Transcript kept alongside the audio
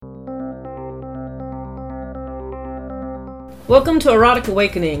Welcome to Erotic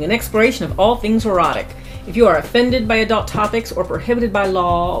Awakening, an exploration of all things erotic. If you are offended by adult topics or prohibited by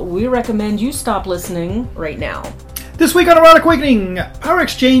law, we recommend you stop listening right now. This week on Erotic Awakening, Power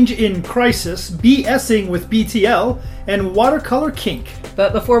Exchange in Crisis, BSing with BTL, and Watercolor Kink.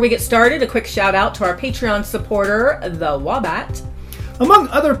 But before we get started, a quick shout out to our Patreon supporter, The Wabat. Among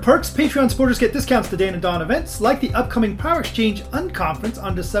other perks, Patreon supporters get discounts to Dan and Dawn events, like the upcoming Power Exchange Unconference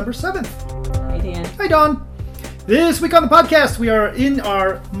on December 7th. Hey, Dan. Hi, Dawn. This week on the podcast, we are in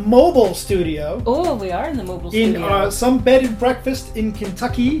our mobile studio. Oh, we are in the mobile studio. In some bed and breakfast in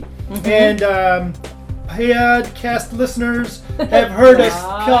Kentucky. And podcast listeners have heard us.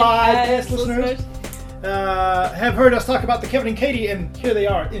 Podcast listeners have heard us talk about the Kevin and Katie, and here they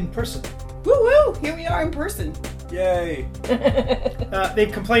are in person. Woo woo! Here we are in person. Yay!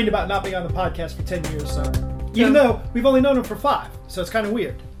 They've complained about not being on the podcast for 10 years, so even though we've only known them for 5, so it's kind of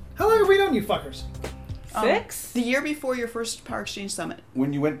weird. How long have we known you fuckers? 6? The year before your first Power Exchange Summit.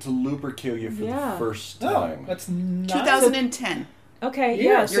 When you went to Lupercalia for the first time. That's 2010. Okay,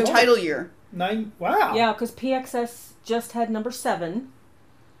 Yeah, yeah. Your title year. 9. Wow. Yeah, because PXS just had number 7,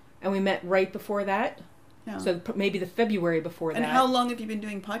 and we met right before that. Yeah. So maybe the February before And that. how long have you been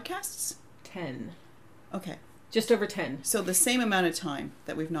doing podcasts? 10. Okay. Just over 10. So the same amount of time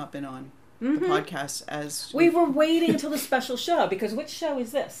that we've not been on the podcast as... We were waiting until the special show, because which show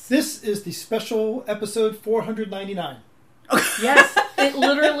is this? This is the special episode 499. Yes, it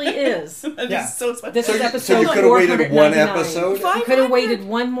literally is. That Yeah. is so special. This is So episode you could have waited one 499. episode? You could have waited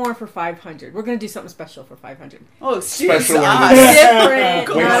one more for 500. We're going to do something special for 500. Oh, Special Different, Way not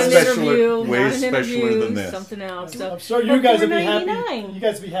an specialer- interview, way not an specialer interview, than this. something else. So, I'm sure you guys would be happy. $4.99. You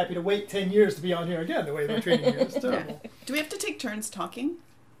guys would be happy to wait 10 years to be on here again. The way they're treating you, it's terrible. Do we have to take turns talking?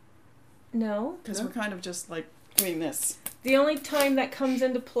 No. Because we're kind of just like doing this. The only time that comes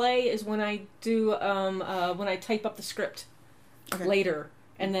into play is when I do, when I type up the script later.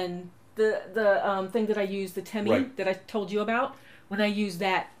 And then the thing that I use, the Temi that I told you about, when I use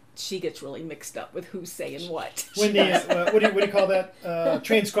that, she gets really mixed up with who's saying what. When the what do you call that?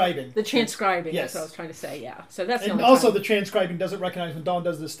 Transcribing. The transcribing, Yes. that's what I was trying to say, yeah. So that's the And only also time. the transcribing doesn't recognize when Dawn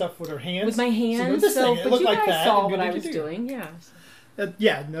does this stuff with her hands. With my hands, this so, thing, it but looked you like guys that. saw and what good I did was you do. doing, yeah.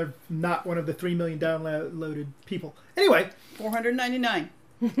 Yeah, they're not one of the 3 million downloaded people. Anyway, 499.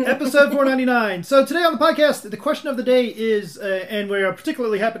 episode 499. So today on the podcast, the question of the day is, and we're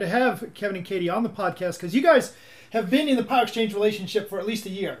particularly happy to have Kevin and Katie on the podcast because you guys have been in the Power Exchange relationship for at least a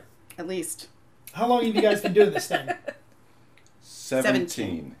year. At least. How long have you guys been doing this thing?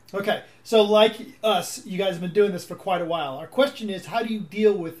 17. Okay, so like us, you guys have been doing this for quite a while. Our question is, how do you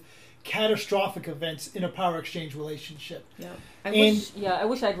deal with catastrophic events in a Power Exchange relationship? Yeah, And- I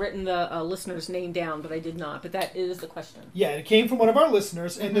wish I'd written the listener's name down, but I did not. But that is the question. Yeah, it came from one of our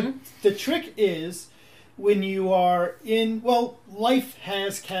listeners, and the trick is when you are in, well, life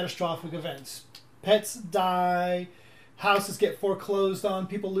has catastrophic events. Pets die, houses get foreclosed on,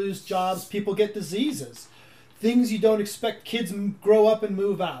 people lose jobs, people get diseases. Things you don't expect, kids grow up and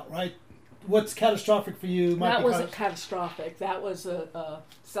move out, right? What's catastrophic for you might That be wasn't catastrophic. That was a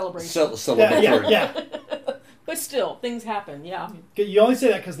celebration. Celebratory. Yeah. But still, things happen, yeah. You only say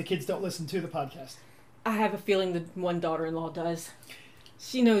that because the kids don't listen to the podcast. I have a feeling that one daughter-in-law does.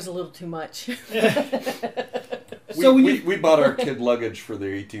 She knows a little too much. So when we bought our kid luggage for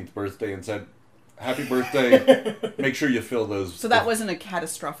their 18th birthday and said, happy birthday, make sure you fill those. So that wasn't a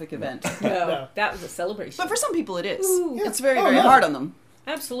catastrophic event. No, that was a celebration. But for some people it is. Ooh. It's very, Oh, very yeah. hard on them.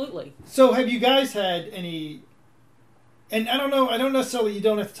 Absolutely. So have you guys had any, and I don't necessarily, you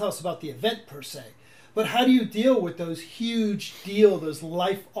don't have to tell us about the event per se, but how do you deal with those those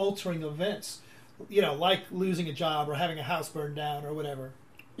life-altering events? You know, like losing a job or having a house burned down or whatever.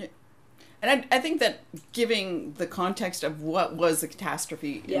 And I think that giving the context of what was the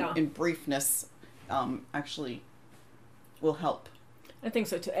catastrophe in briefness actually will help. I think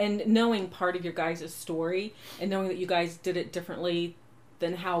so too. And knowing part of your guys' story and knowing that you guys did it differently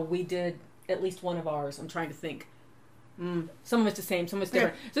than how we did at least one of ours. I'm trying to think. Some of it's the same, some of it's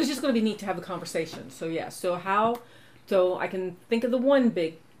different. So it's just going to be neat to have a conversation. So yeah, so I can think of the one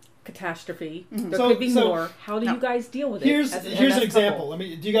big catastrophe. There could be more. How do you guys deal with it? Here's as an example. couple? I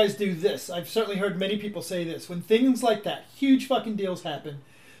mean, do you guys do this? I've certainly heard many people say this. When things like that, huge fucking deals happen,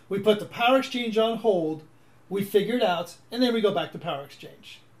 we put the Power Exchange on hold, we figure it out, and then we go back to Power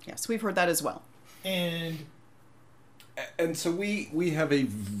Exchange. Yes, we've heard that as well. And so we have a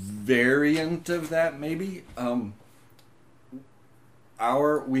variant of that, maybe.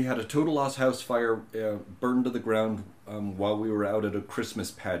 We had a total loss house fire burned to the ground while we were out at a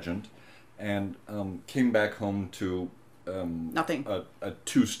Christmas pageant, and came back home to Nothing. a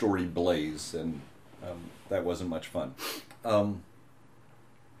 2-story blaze, and that wasn't much fun.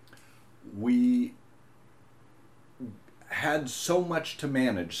 we had so much to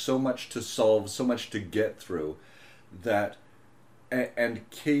manage, so much to solve, so much to get through, that, and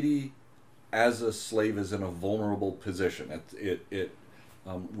Katie as a slave is in a vulnerable position. It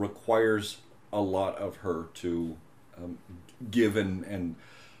requires a lot of her to give, and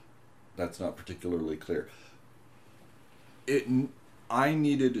that's not particularly clear. I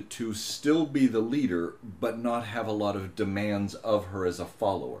needed to still be the leader, but not have a lot of demands of her as a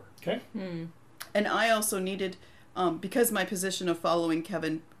follower. Okay. And I also needed, because my position of following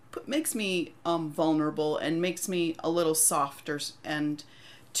Kevin makes me vulnerable and makes me a little softer, and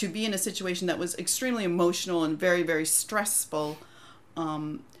to be in a situation that was extremely emotional and very, very stressful,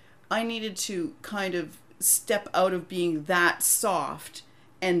 I needed to kind of step out of being that soft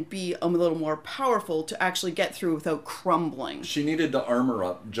and be a little more powerful to actually get through without crumbling. She needed to armor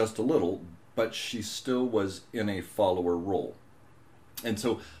up just a little, but she still was in a follower role. And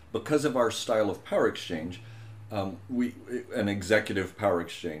so, because of our style of power exchange, an executive power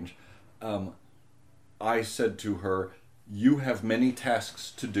exchange, I said to her, you have many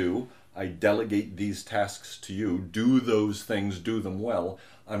tasks to do. I delegate these tasks to you. Do those things, do them well.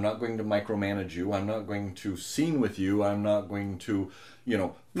 I'm not going to micromanage you. I'm not going to scene with you. I'm not going to,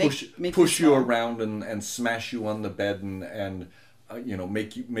 push you around and smash you on the bed and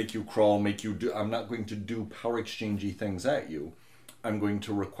make you crawl, make you do. I'm not going to do power exchangey things at you. I'm going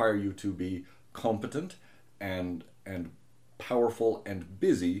to require you to be competent and powerful and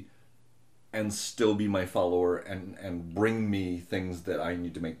busy, and still be my follower and bring me things that I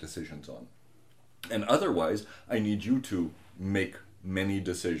need to make decisions on. And otherwise, I need you to make many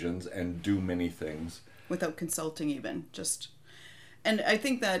decisions and do many things. Without consulting even, just... And I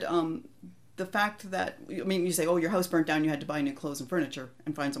think that the fact that, you say, oh, your house burnt down, you had to buy new clothes and furniture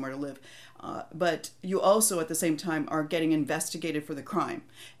and find somewhere to live. But you also, at the same time, are getting investigated for the crime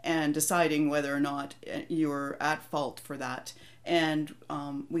and deciding whether or not you're at fault for that. And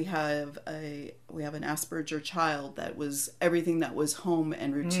we have an Asperger child that was, everything that was home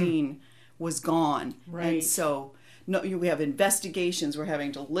and routine was gone. Right. And so we have investigations. We're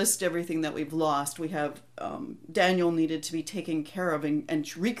having to list everything that we've lost. We have Daniel needed to be taken care of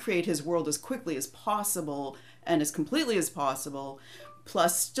and recreate his world as quickly as possible and as completely as possible,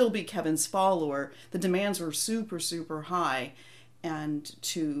 plus still be Kevin's follower. The demands were super, super high. And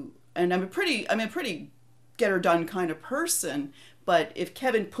I'm a pretty get her done kind of person, but if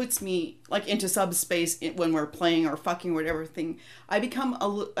Kevin puts me like into subspace when we're playing or fucking or whatever thing, I become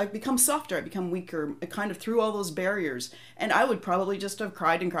softer, I become weaker, kind of through all those barriers, and I would probably just have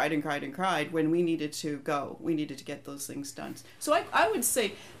cried and cried and cried and cried when we needed to go. We needed to get those things done. So I would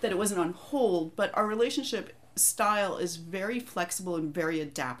say that it wasn't on hold, but our relationship style is very flexible and very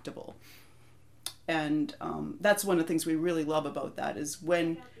adaptable, and that's one of the things we really love about that is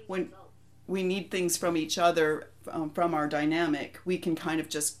when we need things from each other, from our dynamic, we can kind of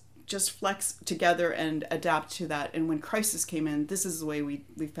just flex together and adapt to that. And when crisis came in, this is the way we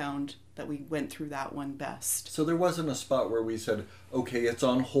found that we went through that one best. So there wasn't a spot where we said, okay, it's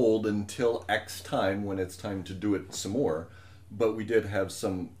on hold until X time when it's time to do it some more. But we did have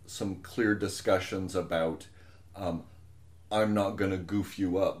some clear discussions about, I'm not going to goof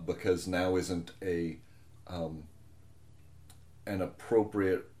you up because now isn't an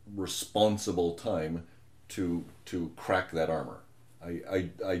appropriate, responsible time to crack that armor.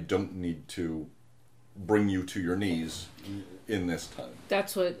 I don't need to bring you to your knees in this time.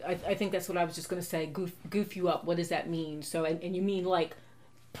 That's what I think. That's what I was just going to say. Goof you up. What does that mean? So, and you mean like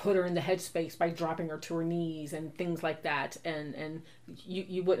put her in the headspace by dropping her to her knees and things like that, and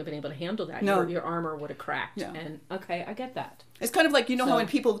you wouldn't have been able to handle that. No. Your armor would have cracked. Yeah. And okay, I get that. It's kind of like, how when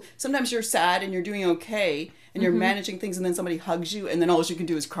people, sometimes you're sad and you're doing okay and you're managing things and then somebody hugs you and then all you can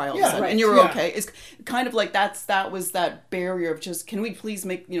do is cry all of a sudden. Right. And you're okay. It's kind of like that was that barrier of just, can we please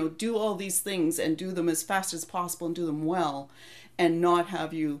make, do all these things and do them as fast as possible and do them well and not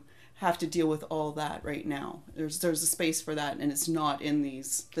have you have to deal with all that right now. There's a space for that, and it's not in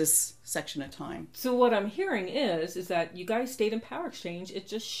this section of time. So what I'm hearing is that you guys stayed in power exchange. It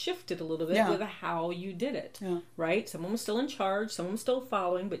just shifted a little bit with how you did it, right? Someone was still in charge, someone was still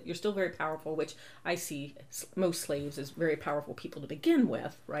following, but you're still very powerful, which I see most slaves as very powerful people to begin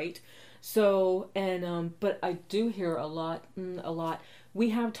with, right? So, and but I do hear a lot.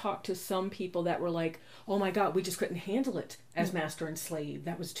 We have talked to some people that were like, oh my God, we just couldn't handle it as master and slave.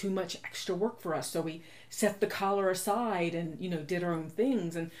 That was too much extra work for us. So we set the collar aside and, did our own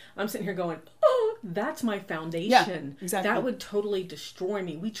things. And I'm sitting here going, oh, that's my foundation. Yeah, exactly. That would totally destroy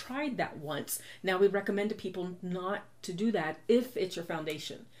me. We tried that once. Now we recommend to people not to do that if it's your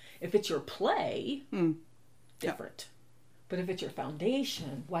foundation. If it's your play, different. But if it's your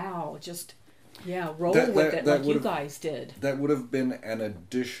foundation, wow, just, roll That- with that- it that like you would've- guys did. That would have been an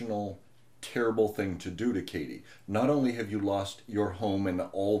additional terrible thing to do to Katie. Not only have you lost your home and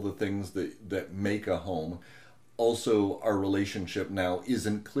all the things that make a home, also our relationship now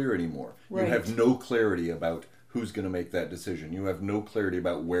isn't clear anymore. Right. You have no clarity about who's going to make that decision. You have no clarity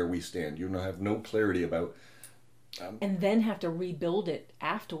about where we stand. You have no clarity about... And then have to rebuild it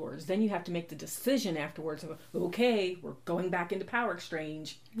afterwards. Then you have to make the decision afterwards of, okay, we're going back into power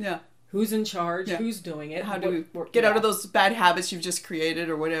exchange. Yeah. Who's in charge? Yeah. Who's doing it? How do we What- get out of those bad habits you've just created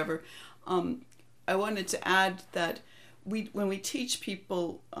or whatever? I wanted to add that when we teach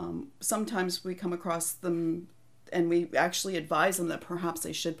people, sometimes we come across them and we actually advise them that perhaps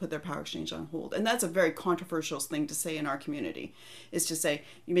they should put their power exchange on hold. And that's a very controversial thing to say in our community, is to say,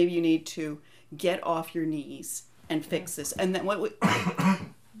 maybe you need to get off your knees and fix this. And then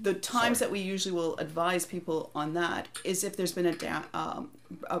the times that we usually will advise people on that is if there's been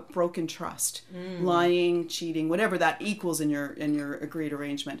a broken trust, lying, cheating, whatever that equals in your agreed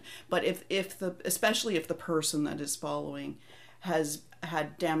arrangement. But especially if the person that is following has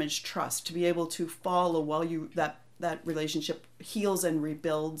had damaged trust, to be able to follow while that relationship heals and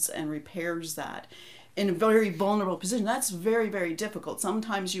rebuilds and repairs that in a very vulnerable position, that's very, very difficult.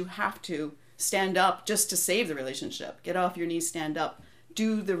 Sometimes you have to stand up just to save the relationship. Get off your knees, stand up,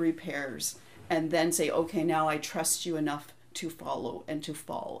 do the repairs, and then say, okay, now I trust you enough to follow and to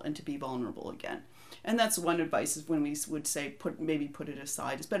fall and to be vulnerable again. And that's one advice, is when we would say put it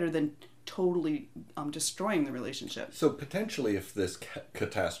aside. It's better than totally destroying the relationship. So potentially, if this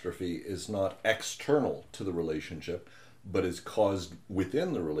catastrophe is not external to the relationship, but is caused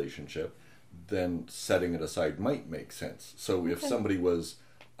within the relationship, then setting it aside might make sense. So if somebody was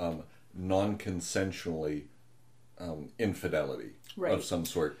non-consensually infidelity of some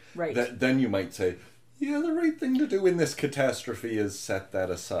sort, then you might say, yeah, the right thing to do in this catastrophe is set that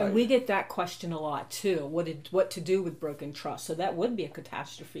aside. And we get that question a lot too. What to do with broken trust? So that would be a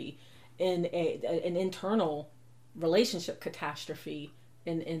catastrophe, in an internal relationship catastrophe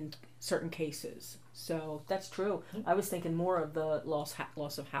in certain cases. So that's true. I was thinking more of the loss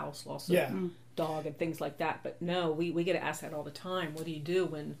of house, loss of dog, and things like that. But no, we get asked that all the time. What do you do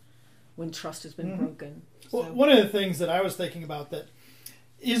when trust has been broken? Well, one of the things that I was thinking about that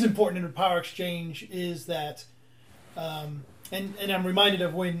is important in a power exchange is that, and I'm reminded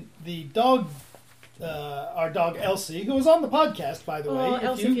of when the dog, our dog Elsie, who was on the podcast, by the way.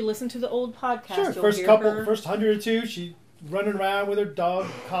 Elsie, if you listen to the old podcast, sure, you'll first 100 or two, she running around with her dog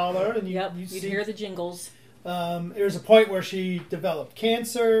collar, and you'd hear the jingles. There was a point where she developed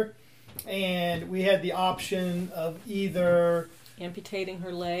cancer, and we had the option of either amputating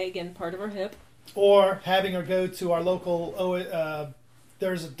her leg and part of her hip, or having her go to our local.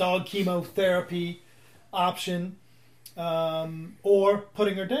 There's a dog chemotherapy option, or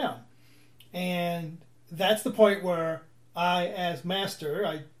putting her down. And that's the point where I, as master,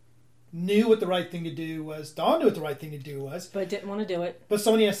 I knew what the right thing to do was. Dawn knew what the right thing to do was. But didn't want to do it. But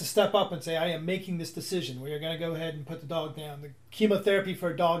somebody has to step up and say, I am making this decision. We are going to go ahead and put the dog down. The chemotherapy for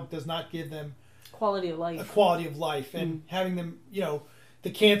a dog does not give them quality of life. A quality of life. And having them,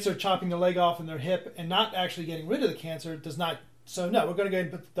 the cancer, chopping their leg off in their hip and not actually getting rid of the cancer does not. So no, we're going to go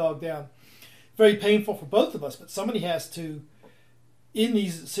ahead and put the dog down. Very painful for both of us, but somebody has to, in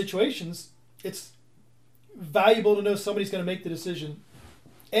these situations, it's valuable to know somebody's going to make the decision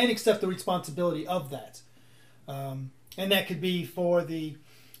and accept the responsibility of that. And that could be for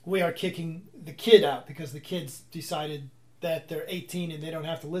we are kicking the kid out because the kid's decided that they're 18 and they don't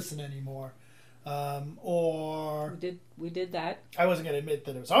have to listen anymore. Or we did that. I wasn't going to admit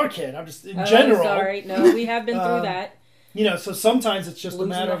that it was our kid. I'm just in general. Sorry, no, we have been through that. So sometimes it's just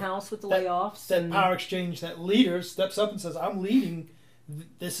losing a matter the house with the layoffs. That power exchange, that leader steps up and says, I'm leading.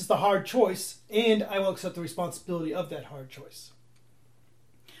 This is the hard choice, and I will accept the responsibility of that hard choice.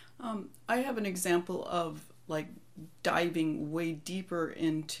 I have an example of diving way deeper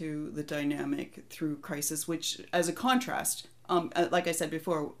into the dynamic through crisis, which, as a contrast, like I said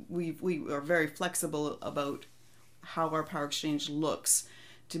before, we are very flexible about how our power exchange looks,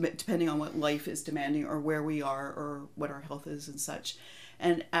 depending on what life is demanding or where we are or what our health is and such.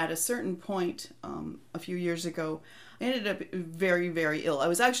 And at a certain point, a few years ago, I ended up very, very ill. I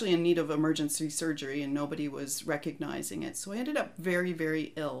was actually in need of emergency surgery and nobody was recognizing it. So I ended up very,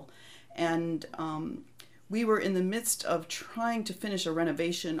 very ill. And we were in the midst of trying to finish a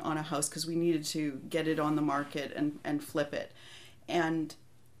renovation on a house because we needed to get it on the market and flip it. And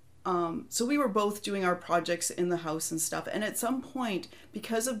so we were both doing our projects in the house and stuff. And at some point,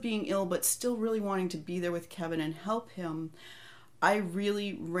 because of being ill but still really wanting to be there with Kevin and help him, I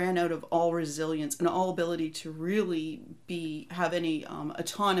really ran out of all resilience and all ability to really have any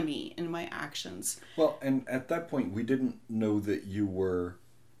autonomy in my actions. Well, and at that point, we didn't know that you were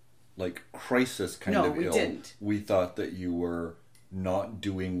like crisis kind of ill. No, we didn't. We thought that you were not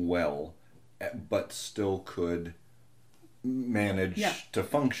doing well, but still could manage to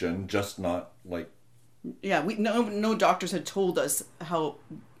function, just not like... Yeah, no doctors had told us how,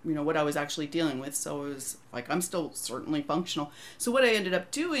 what I was actually dealing with. So it was like, I'm still certainly functional. So what I ended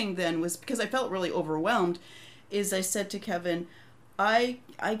up doing then was, because I felt really overwhelmed, is I said to Kevin, I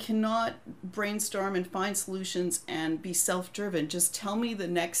cannot brainstorm and find solutions and be self-driven. Just tell me the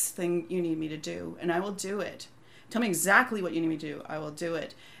next thing you need me to do, and I will do it. Tell me exactly what you need me to do. I will do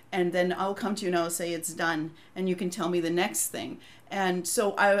it. And then I'll come to you and I'll say it's done, and you can tell me the next thing. And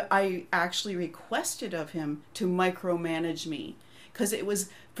so I actually requested of him to micromanage me, because it was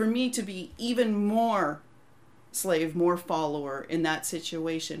for me to be even more slave, more follower in that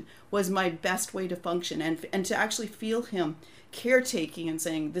situation was my best way to function, and to actually feel him caretaking and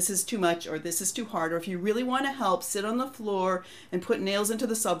saying, this is too much, or this is too hard, or if you really want to help, sit on the floor and put nails into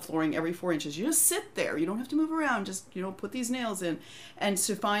the subflooring every 4 inches. You just sit there. You don't have to move around. Just, put these nails in. And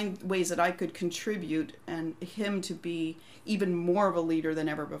to find ways that I could contribute, and him to be even more of a leader than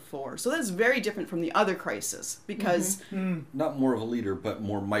ever before. So that's very different from the other crisis, because... Not more of a leader, but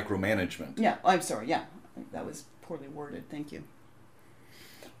more micromanagement. Yeah, I'm sorry, yeah. That was poorly worded. Thank you.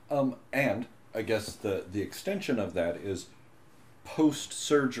 And I guess the extension of that is,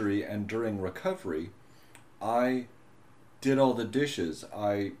 post-surgery and during recovery, I did all the dishes.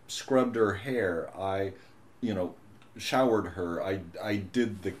 I scrubbed her hair. I, showered her. I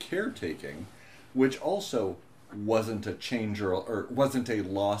did the caretaking, which also wasn't a change or wasn't a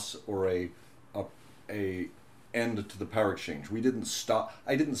loss or a end to the power exchange. I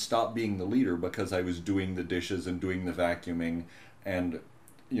didn't stop being the leader because I was doing the dishes and doing the vacuuming and,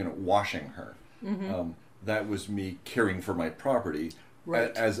 washing her. Mm-hmm. That was me caring for my property,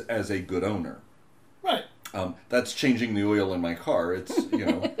 right, as a good owner. Right. That's changing the oil in my car. It's,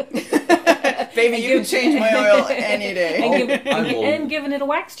 Baby, you can change my oil any day. And giving it a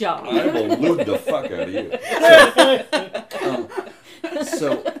wax job. I will lube the fuck out of you.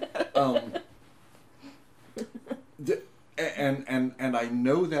 And I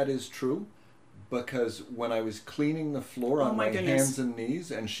know that is true, because when I was cleaning the floor on my hands and knees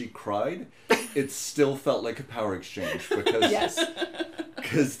and she cried, it still felt like a power exchange, because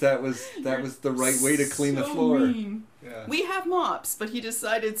because that was the right way to clean the floor. Mean. Yeah. We have mops, but he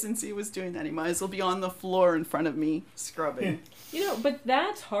decided since he was doing that, he might as well be on the floor in front of me scrubbing. But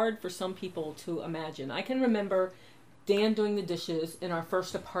that's hard for some people to imagine. I can remember Dan doing the dishes in our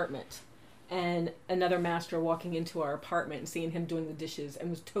first apartment, and another master walking into our apartment and seeing him doing the dishes and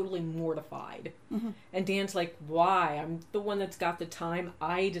was totally mortified. Mm-hmm. And Dan's like, why? I'm the one that's got the time.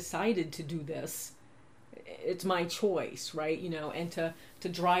 I decided to do this. It's my choice, right? And to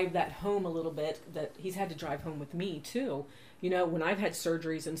drive that home a little bit, that he's had to drive home with me too. When I've had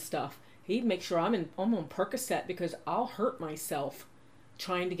surgeries and stuff, he'd make sure I'm on Percocet, because I'll hurt myself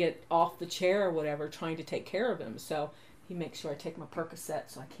trying to get off the chair or whatever, trying to take care of him. So he makes sure I take my Percocet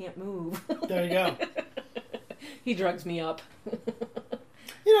so I can't move. There you go. He drugs me up.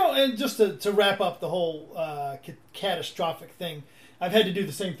 And just to wrap up the whole catastrophic thing, I've had to do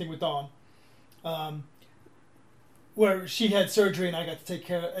the same thing with Dawn, where she had surgery and I got to take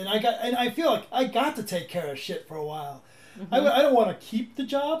care of, and I feel like I got to take care of shit for a while. Mm-hmm. I don't want to keep the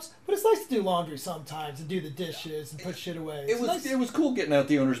jobs, but it's nice to do laundry sometimes and do the dishes and put shit away. It was cool getting out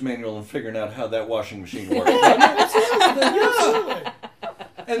the owner's manual and figuring out how that washing machine works. Absolutely.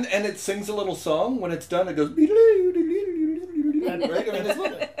 And it sings a little song. When it's done, it goes...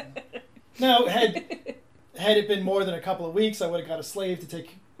 Now, had it been more than a couple of weeks, I would have got a slave to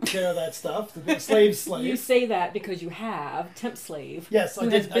take care of that stuff. To be a slave. You say that because you have temp slave. Yes, I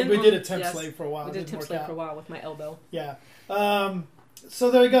did. We did a temp slave for a while. We did temp slave for a while with my elbow. Yeah.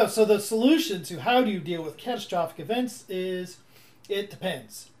 So there you go. So the solution to how do you deal with catastrophic events is, it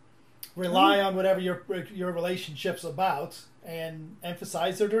depends. Rely on whatever your relationship's about, and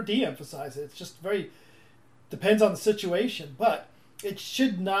emphasize it or de-emphasize it. It's just depends on the situation, but it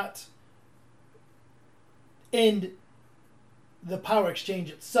should not end the power exchange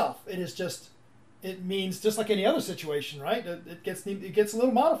itself. It means just like any other situation, right? It gets a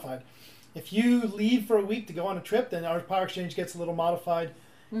little modified. If you leave for a week to go on a trip, then our power exchange gets a little modified.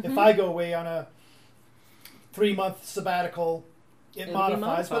 Mm-hmm. If I go away on a 3-month sabbatical, it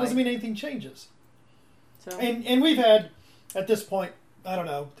modifies, but it doesn't mean anything changes. So. And we've had, at this point, I don't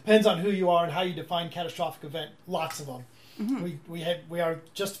know, depends on who you are and how you define catastrophic event, lots of them. Mm-hmm. We are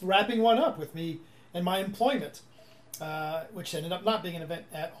just wrapping one up with me and my employment. which ended up not being an event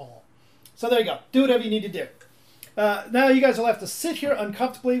at all. So there you go. Do whatever you need to do. Now you guys will have to sit here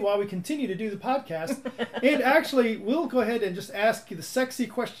uncomfortably while we continue to do the podcast. And actually, we'll go ahead and just ask you the sexy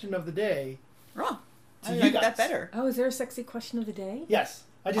question of the day. Oh, To I you like guys. that better. Oh, is there a sexy question of the day? Yes.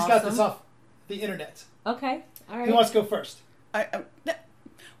 I just got Awesome. this off the internet. Okay. All right. Who wants to go first?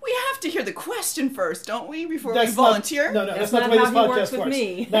 We have to hear the question first, don't we, before That's we not- volunteer? No, That's that's not the way not this how he podcast works with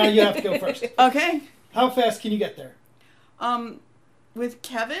me. Now you have to go first. Okay. How fast can you get there? With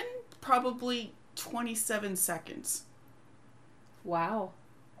Kevin, probably 27 seconds. Wow.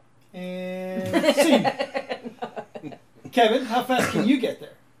 And scene. Kevin, how fast can you get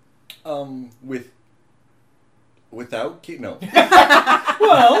there? Without no.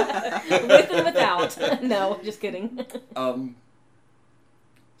 Well, With and without. No, just kidding.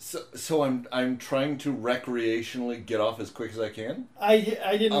 So I'm trying to recreationally get off as quick as I can. I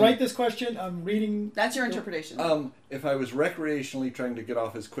didn't write this question. I'm reading. That's your interpretation. If I was recreationally trying to get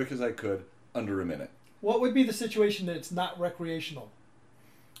off as quick as I could, under a minute. What would be the situation that it's not recreational?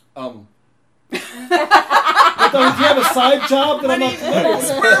 But do you have a side job that I'm not familiar with?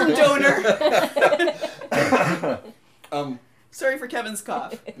 Sperm donor. Sorry for Kevin's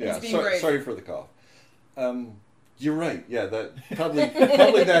cough. Yeah, He's being brave. sorry for the cough. You're right. Yeah, that probably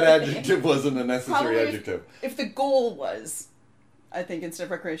that adjective wasn't a necessary Probably adjective. If the goal was, I think instead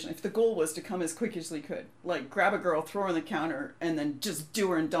of recreation, if the goal was to come as quick as we could, like grab a girl, throw her on the counter, and then just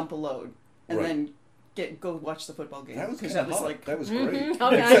do her and dump a load, and Right. then go watch the football game. That was 'Cause kind of that was hot. like That was great. Mhm. Okay,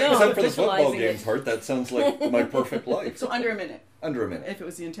 I except, know, except for the football visualizing game it. part, that sounds like my perfect life. so under a minute, Under a minute, if it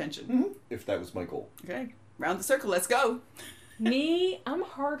was the intention. Mm-hmm. if that was my goal. Okay, round the circle. Let's go. Me, I'm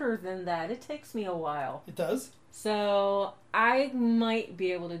harder than that. It takes me a while. It does. So I might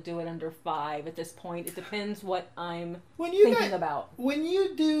be able to do it under 5 at this point. It depends what I'm When you thinking guys, about. when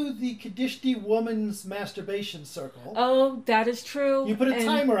you do the Kadishti woman's masturbation circle, Oh, that is true. you put a And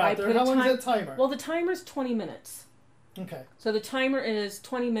timer I out there. put a How long is time- that timer? Well, the timer's 20 minutes. Okay. So the timer is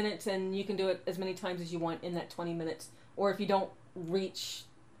 20 minutes, and you can do it as many times as you want in that 20 minutes. Or if you don't reach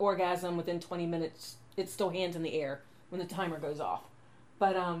orgasm within 20 minutes, it's still hands in the air when the timer goes off.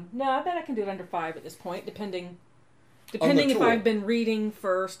 But no, I bet I can do it under 5 at this point, depending if tool. I've been reading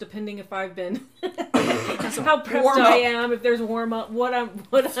first, depending if I've been how prepped Warm I up. am, if there's warm up, what I'm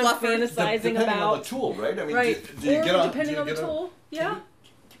fantasizing Depending about. on the tool, right? I mean, Right. do you Or get on? depending do you on the get tool. Yeah.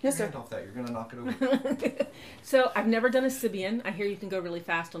 Keep Yes, your sir. hand off that. You're gonna knock it over. So I've never done a Sibian. I hear you can go really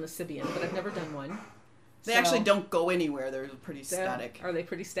fast on a Sibian, but I've never done one. They So- actually don't go anywhere. They're pretty Yeah. static. Are they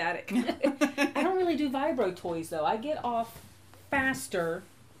pretty static? I don't really do vibro toys though. I get off faster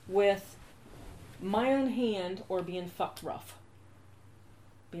with my own hand or being fucked rough.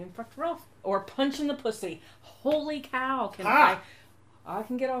 Or punching the pussy. Holy cow! I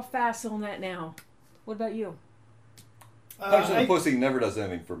can get off fast on that now. What about you? Punching I- the pussy never does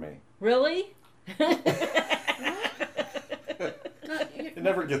anything for me. Really? It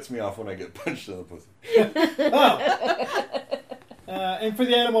never gets me off when I get punched in the pussy. Oh. And for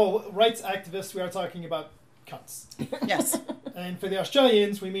the animal rights activists, we are talking about cunts. Yes. And for the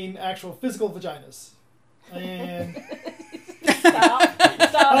Australians, we mean actual physical vaginas. And Stop.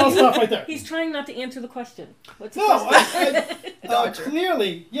 I'll stop right there. He's trying not to answer the question. What's the No, question? Dodger.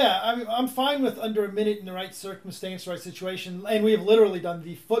 clearly, yeah, I'm fine with under a minute in the right circumstance, right situation, and we have literally done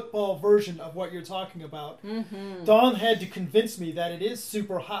the football version of what you're talking about. Mm-hmm. Dawn had to convince me that it is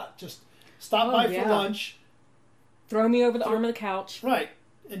super hot. Just stop Oh, by yeah. for lunch, Throw me over the arm of the couch. right,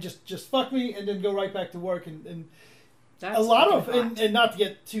 and just fuck me, and then go right back to work. And That's a lot of, fucking hot. and not to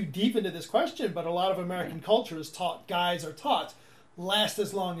get too deep into this question, but a lot of American culture is taught, guys are taught, last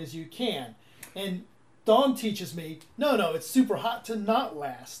as long as you can. And Dawn teaches me, no, it's super hot to not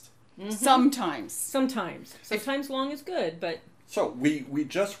last. Sometimes. Sometimes long is good, but So we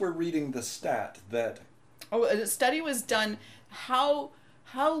just were reading the stat that Oh, a study was done. How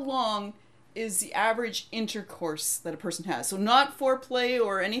long is the average intercourse that a person has? So not foreplay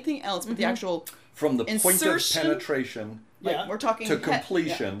or anything else, but the actual. from the point of Insertion? penetration Like, Yeah. we're talking to he-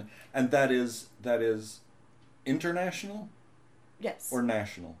 completion, and that is international Yes. or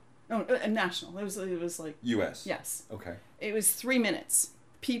national? No, national. It was like U.S. yes. Okay. It was 3 minutes.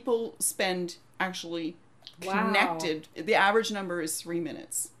 People spend actually Wow. connected. The average number is 3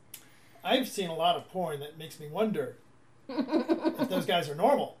 minutes. I've seen a lot of porn that makes me wonder if those guys are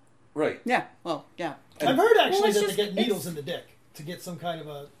normal. Right. Yeah. Well, yeah. I've heard actually it's that just- they get needles it's- in the dick to get some kind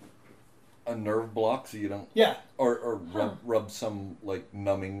of A nerve block, so you don't, yeah, or rub some like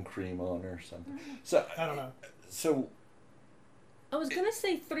numbing cream on or something. So I don't know. so I was gonna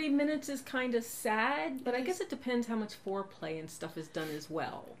say 3 minutes is kind of sad, but I guess it depends how much foreplay and stuff is done as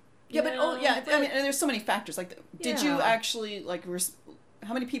well. Yeah, but I mean, and there's so many factors. Like, did you Yeah. actually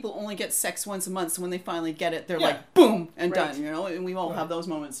how many people only get sex once a month? So when they finally get it, they're Yeah. like, boom, and Right. done. You know, and we all have those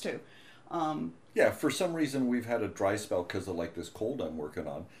moments too. Yeah, for some reason we've had a dry spell because of like this cold I'm working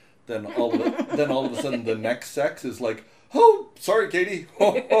on. Then all of a sudden the next sex is like, oh, sorry, Katie.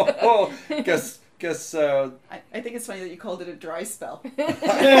 Guess. I think it's funny that you called it a dry spell.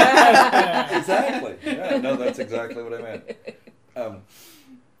 Exactly. Yeah, no, that's exactly what I meant.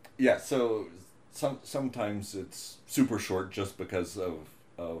 Yeah, so sometimes it's super short just because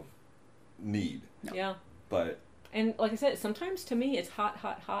of need. Yeah. But And like I said, sometimes to me it's hot,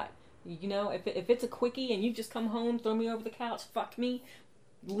 hot, hot. You know, if it's a quickie and you just come home, throw me over the couch, fuck me,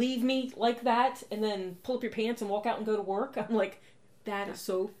 leave me like that, and then pull up your pants and walk out and go to work, I'm like, that is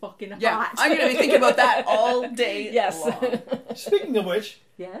so fucking Yeah, hot. I'm going to be thinking about that all day Yes. long. Speaking of which,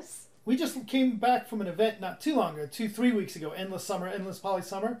 Yes. we just came back from an event not too long ago, 3 weeks ago, Endless Poly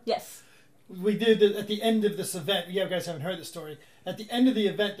Summer. Yes. We did at the end of this event. You guys haven't heard the story. At the end of the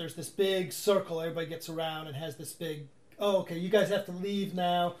event, there's this big circle. Everybody gets around and has this big. Oh, okay, you guys have to leave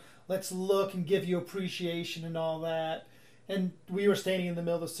now. Let's look and give you appreciation and all that. And we were standing in the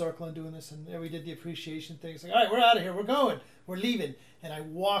middle of the circle and doing this, and we did the appreciation thing. It's like, all right, we're out of here. We're going. We're leaving. And I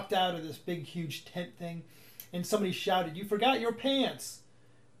walked out of this big, huge tent thing, and somebody shouted, "You forgot your pants."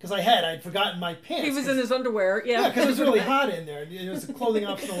 Because I'd forgotten my pants. He was in his underwear. Yeah. Yeah, because it was really hot in there. It was a clothing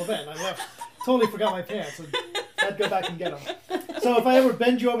optional event. I left, totally forgot my pants. So I'd go back and get them. So if I ever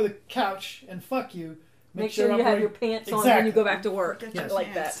bend you over the couch and fuck you, Make sure I'm you have wearing- your pants on when Exactly. you go back to work. Get your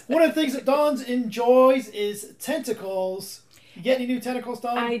Like pants. that. One of the things that Dawn's enjoys is tentacles. You get any new tentacles,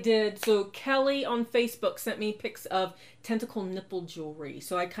 Dawn? I did. So Kelly on Facebook sent me pics of tentacle nipple jewelry.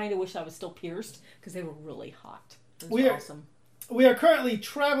 So I kind of wish I was still pierced because they were really hot. It was Weird. awesome. We are currently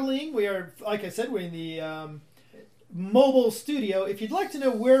traveling. We are, like I said, we're in the mobile studio. If you'd like to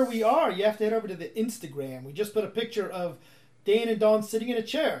know where we are, you have to head over to the Instagram. We just put a picture of Dan and Dawn sitting in a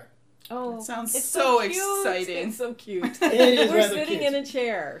chair. Oh, That sounds it's so cute. exciting. It's so cute. It is We're rather sitting cute. in a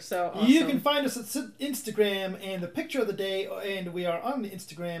chair. So awesome. You can find us at Instagram and the picture of the day, and we are on the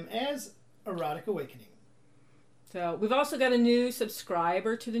Instagram as Erotic Awakening. So we've also got a new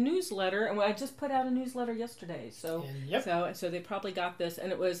subscriber to the newsletter, and I just put out a newsletter yesterday. So And yep. so they probably got this,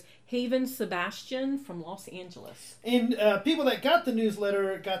 and it was Haven Sebastian from Los Angeles. And people that got the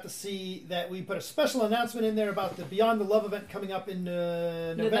newsletter got to see that we put a special announcement in there about the Beyond the Love event coming up in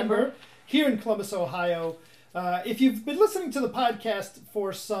November here in Columbus, Ohio. If you've been listening to the podcast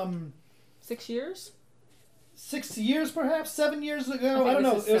for some 6 years. 6 years, perhaps 7 years ago, think I don't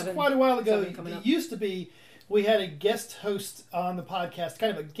know. this is It was 7. quite a while ago. 7 coming It up. used to be we had a guest host on the podcast,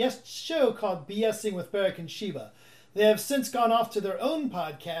 kind of a guest show called BSing with Barak and Sheba. They have since gone off to their own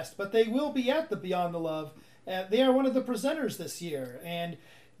podcast, but they will be at the Beyond the Love. They are one of the presenters this year, and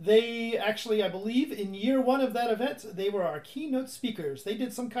they actually, I believe, in year one of that event, they were our keynote speakers. They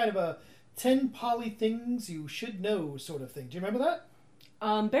did some kind of a 10 poly things you should know sort of thing. Do you remember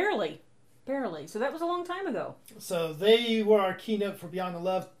that? Barely. So that was a long time ago. So they were our keynote for Beyond the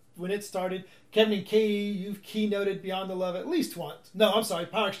Love when it started. Kevin and Katie, you've keynoted Beyond the Love at least once. No, I'm sorry,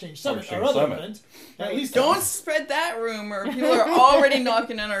 Power Exchange Summit, Exchange our other Summit. event. At least Don't once. spread that rumor. People are already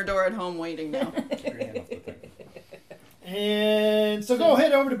knocking on our door at home waiting now. And so go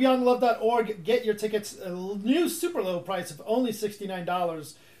ahead over to beyondthelove.org, get your tickets. A new super low price of only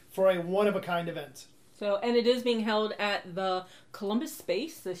 $69 for a one-of-a-kind event. So, and it is being held at the Columbus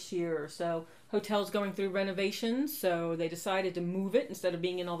Space this year. So, hotel's going through renovations, so they decided to move it instead of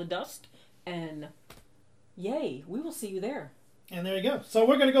being in all the dust. And yay, we will see you there. And there you go. So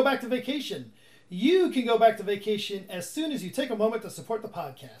we're going to go back to vacation. You can go back to vacation as soon as you take a moment to support the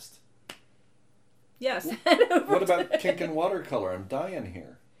podcast. Yes. What about Kink and Watercolor? I'm dying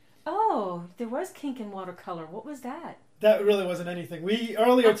here. Oh, there was Kink and Watercolor. What was that? That really wasn't anything. We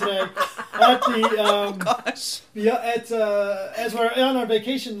earlier today at the Gosh. as we're on our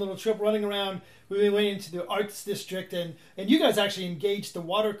vacation little trip running around, we went into the arts district and you guys actually engaged the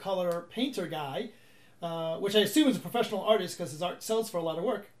watercolor painter guy, which I assume is a professional artist because his art sells for a lot of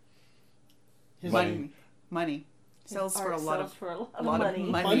work. His Money. Sells for a lot of money.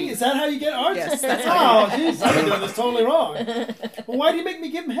 money? Is that how you get art? Yes, that's Oh, jeez, I've been doing this totally wrong. Well, why do you make me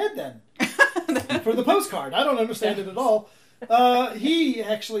give him head then? For the postcard. I don't understand it at all. He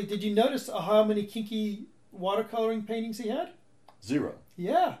actually, did you notice how many kinky watercoloring paintings he had? 0.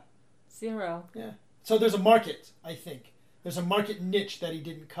 Yeah. 0. Yeah. So there's a market, I think. There's a market niche that he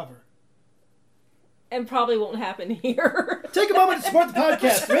didn't cover. And probably won't happen here. Take a moment to support the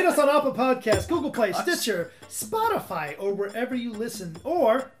podcast. Rate us on Apple Podcasts, Google Play, Stitcher, Spotify, or wherever you listen.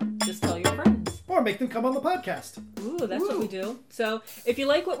 Or Just tell your friends. or make them come on the podcast. Ooh, that's what we do. So if you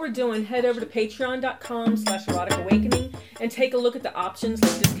like what we're doing, head over to patreon.com/eroticawakening and take a look at the options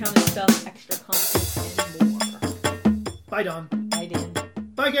like discounted stuff, extra content, and more. Bye, Dawn. Bye, Dan.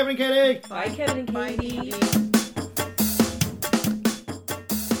 Bye, Kevin and Katie. Bye, Kevin and Bye, Katie. Katie.